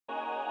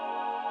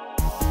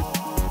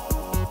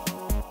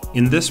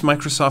In this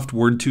Microsoft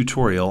Word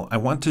tutorial, I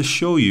want to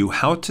show you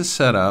how to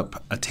set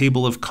up a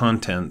table of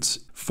contents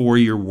for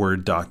your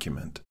Word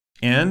document.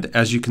 And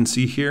as you can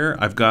see here,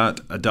 I've got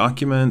a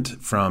document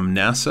from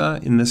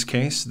NASA in this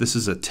case. This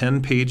is a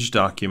 10-page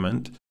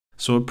document,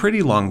 so a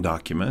pretty long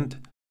document.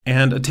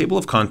 And a table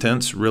of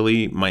contents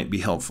really might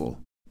be helpful.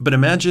 But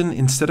imagine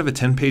instead of a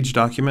 10-page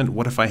document,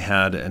 what if I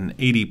had an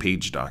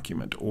 80-page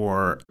document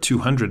or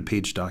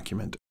 200-page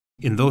document?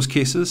 In those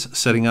cases,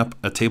 setting up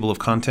a table of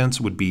contents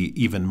would be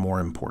even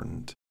more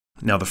important.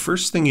 Now, the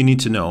first thing you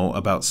need to know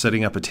about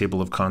setting up a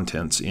table of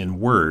contents in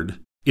Word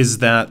is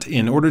that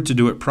in order to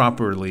do it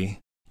properly,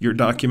 your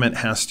document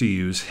has to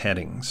use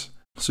headings.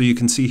 So you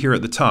can see here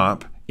at the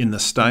top, in the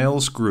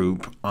Styles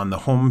group on the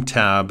Home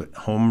tab,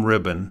 Home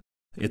ribbon,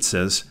 it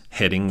says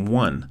Heading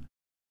 1.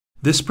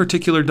 This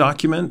particular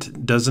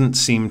document doesn't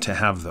seem to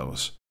have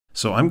those.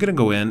 So I'm going to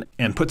go in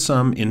and put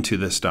some into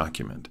this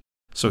document.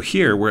 So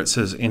here where it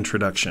says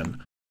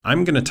Introduction,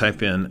 I'm going to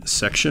type in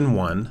Section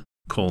 1,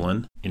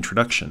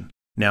 Introduction.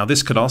 Now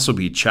this could also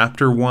be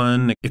Chapter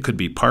 1, it could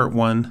be Part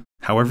 1,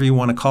 however you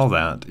want to call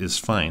that is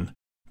fine.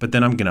 But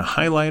then I'm going to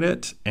highlight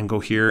it and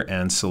go here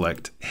and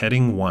select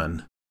Heading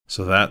 1.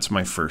 So that's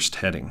my first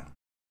heading.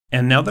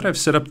 And now that I've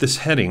set up this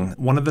heading,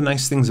 one of the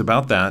nice things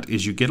about that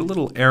is you get a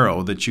little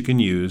arrow that you can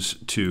use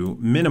to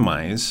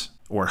minimize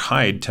or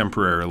hide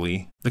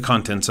temporarily the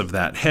contents of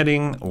that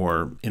heading,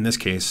 or in this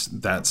case,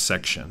 that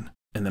section.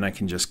 And then I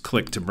can just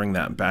click to bring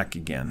that back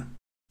again.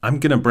 I'm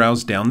going to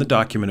browse down the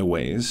document a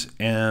ways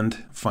and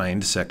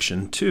find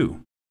Section 2.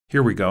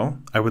 Here we go.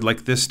 I would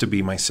like this to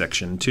be my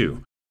Section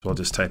 2. So I'll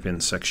just type in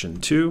Section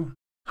 2,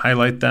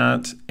 highlight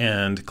that,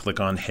 and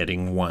click on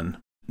Heading 1.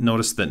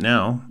 Notice that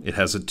now it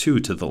has a 2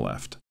 to the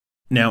left.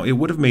 Now, it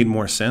would have made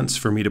more sense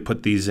for me to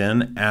put these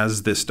in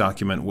as this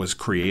document was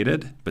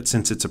created, but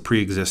since it's a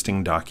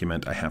pre-existing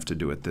document, I have to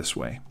do it this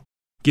way.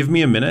 Give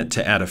me a minute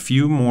to add a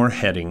few more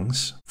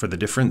headings for the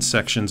different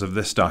sections of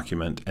this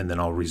document, and then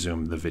I'll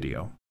resume the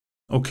video.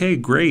 Okay,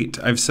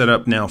 great. I've set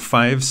up now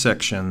 5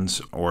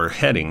 sections, or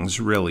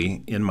headings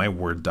really, in my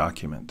Word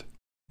document.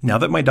 Now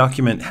that my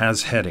document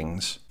has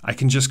headings, I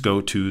can just go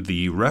to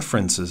the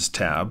References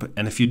tab,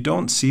 and if you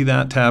don't see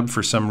that tab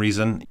for some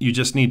reason, you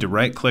just need to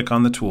right-click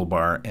on the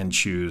toolbar and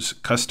choose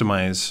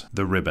Customize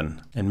the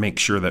ribbon, and make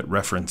sure that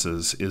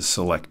References is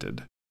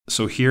selected.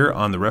 So here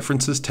on the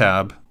References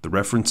tab, the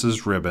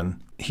References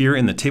ribbon, here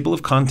in the Table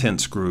of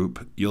Contents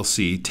group, you'll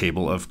see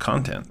Table of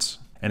Contents.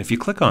 And if you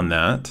click on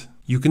that,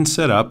 you can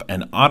set up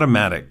an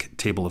automatic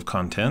table of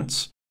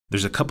contents.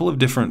 There's a couple of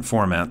different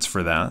formats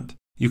for that.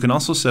 You can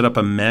also set up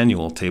a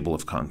manual table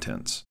of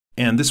contents.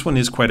 And this one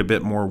is quite a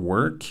bit more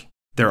work.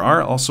 There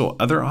are also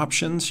other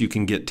options. You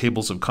can get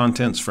tables of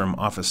contents from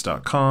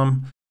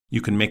office.com.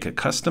 You can make a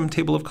custom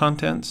table of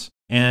contents,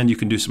 and you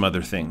can do some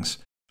other things.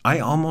 I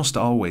almost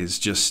always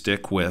just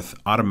stick with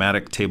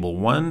automatic table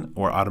 1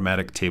 or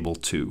automatic table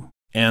 2.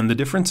 And the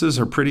differences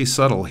are pretty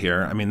subtle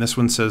here. I mean, this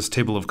one says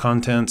table of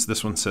contents,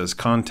 this one says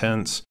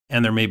contents,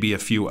 and there may be a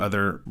few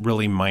other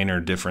really minor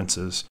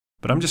differences.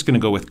 But I'm just going to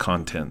go with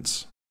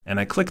contents. And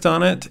I clicked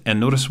on it, and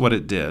notice what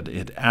it did.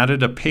 It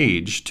added a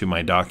page to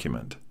my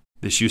document.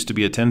 This used to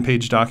be a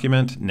 10-page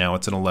document, now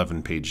it's an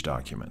 11-page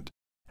document.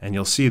 And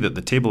you'll see that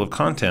the table of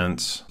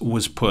contents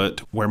was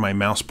put where my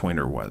mouse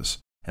pointer was.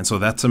 And so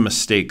that's a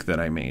mistake that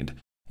I made.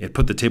 It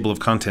put the table of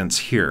contents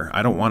here.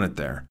 I don't want it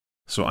there.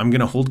 So I'm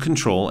going to hold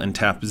Control and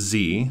tap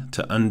Z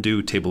to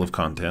undo table of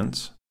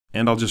contents.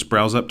 And I'll just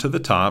browse up to the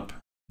top,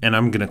 and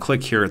I'm going to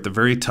click here at the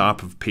very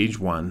top of page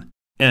 1.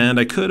 And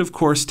I could, of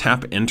course,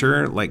 tap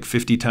Enter like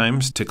 50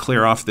 times to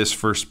clear off this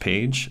first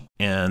page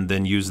and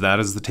then use that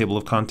as the table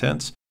of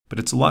contents. But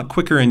it's a lot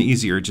quicker and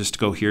easier just to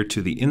go here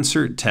to the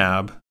Insert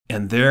tab,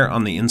 and there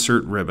on the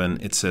Insert ribbon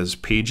it says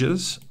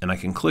Pages, and I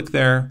can click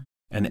there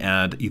and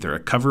add either a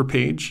cover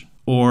page,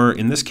 or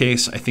in this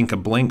case, I think a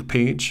blank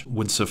page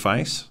would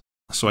suffice.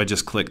 So I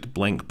just clicked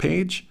Blank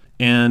Page,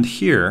 and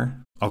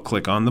here I'll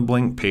click on the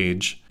blank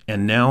page,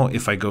 and now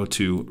if I go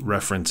to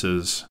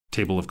References,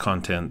 Table of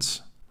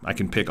Contents, I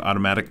can pick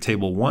Automatic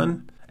Table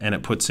 1, and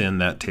it puts in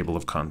that table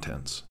of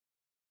contents.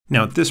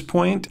 Now at this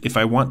point, if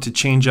I want to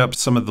change up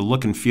some of the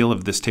look and feel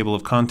of this table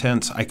of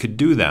contents, I could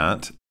do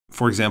that.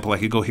 For example, I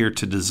could go here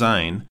to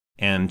Design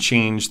and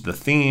change the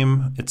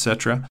theme,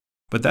 etc.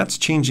 But that's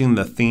changing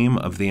the theme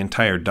of the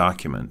entire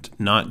document,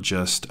 not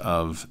just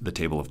of the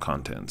table of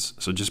contents.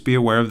 So just be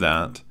aware of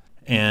that.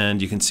 And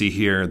you can see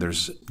here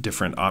there's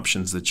different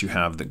options that you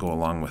have that go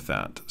along with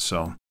that.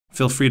 So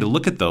feel free to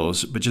look at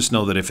those, but just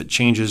know that if it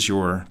changes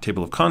your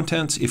table of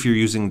contents, if you're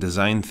using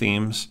design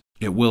themes,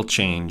 it will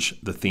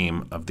change the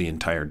theme of the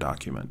entire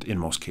document in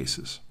most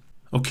cases.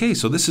 Okay,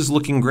 so this is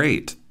looking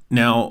great.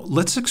 Now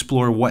let's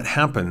explore what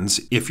happens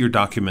if your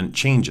document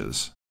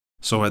changes.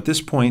 So at this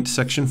point,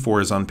 Section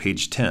 4 is on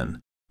page 10,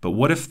 but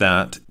what if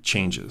that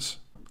changes?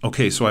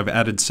 Okay, so I've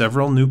added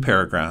several new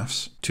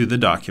paragraphs to the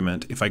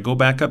document. If I go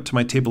back up to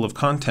my table of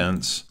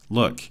contents,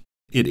 look,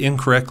 it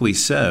incorrectly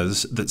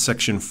says that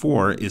Section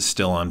 4 is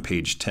still on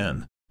page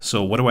 10.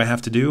 So what do I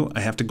have to do? I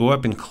have to go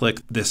up and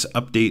click this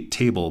Update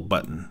Table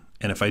button.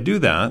 And if I do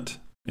that,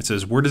 It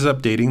says Word is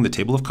updating the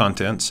table of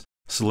contents.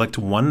 Select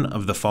one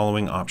of the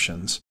following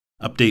options.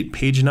 Update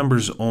page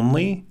numbers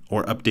only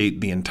or update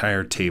the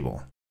entire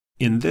table.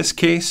 In this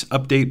case,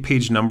 update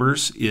page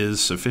numbers is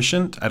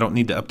sufficient. I don't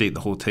need to update the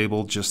whole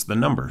table, just the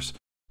numbers.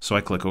 So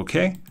I click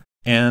OK.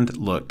 And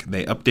look,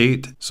 they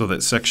update so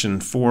that section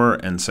 4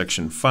 and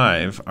section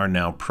 5 are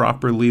now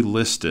properly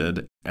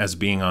listed as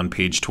being on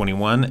page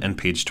 21 and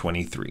page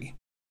 23.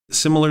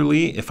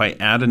 Similarly, if I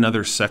add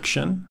another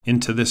section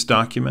into this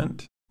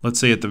document, let's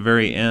say at the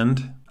very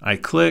end, I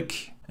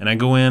click and I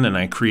go in and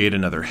I create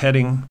another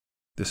heading.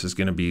 This is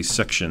going to be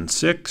section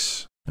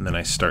 6, and then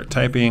I start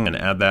typing and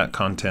add that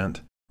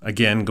content.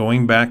 Again,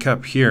 going back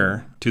up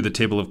here to the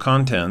table of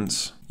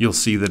contents, you'll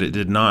see that it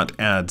did not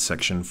add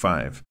section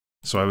 5.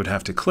 So I would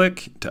have to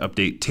click to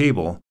update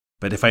table,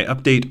 but if I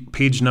update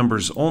page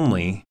numbers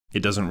only,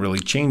 it doesn't really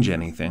change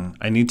anything.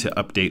 I need to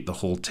update the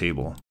whole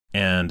table.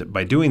 And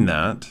by doing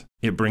that,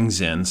 it brings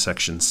in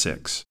section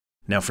 6.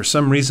 Now for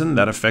some reason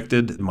that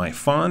affected my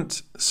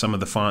font. Some of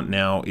the font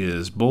now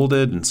is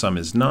bolded and some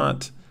is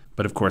not,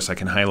 but of course I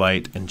can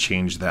highlight and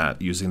change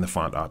that using the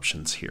font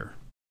options here.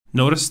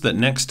 Notice that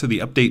next to the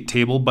Update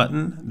Table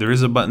button, there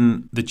is a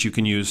button that you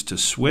can use to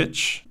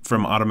switch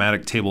from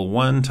Automatic Table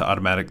 1 to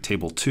Automatic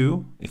Table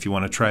 2 if you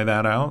want to try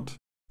that out.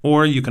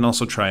 Or you can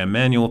also try a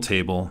manual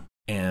table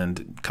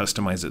and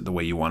customize it the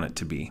way you want it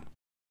to be.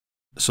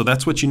 So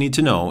that's what you need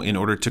to know in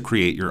order to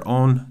create your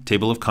own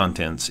table of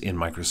contents in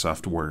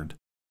Microsoft Word.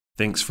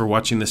 Thanks for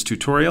watching this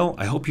tutorial.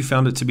 I hope you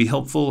found it to be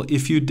helpful.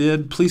 If you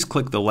did, please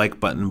click the like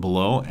button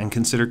below and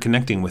consider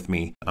connecting with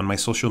me on my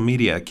social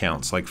media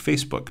accounts like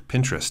Facebook,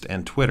 Pinterest,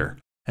 and Twitter.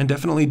 And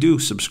definitely do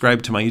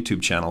subscribe to my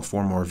YouTube channel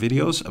for more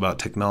videos about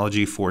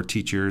technology for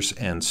teachers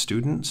and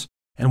students.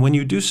 And when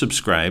you do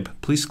subscribe,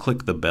 please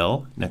click the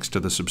bell next to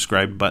the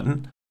subscribe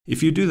button.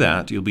 If you do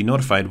that, you'll be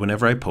notified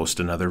whenever I post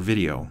another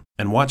video.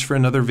 And watch for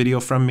another video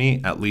from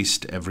me at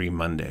least every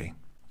Monday.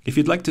 If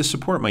you'd like to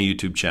support my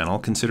YouTube channel,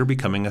 consider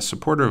becoming a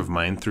supporter of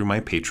mine through my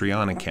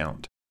Patreon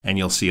account, and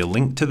you'll see a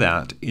link to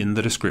that in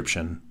the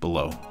description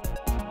below.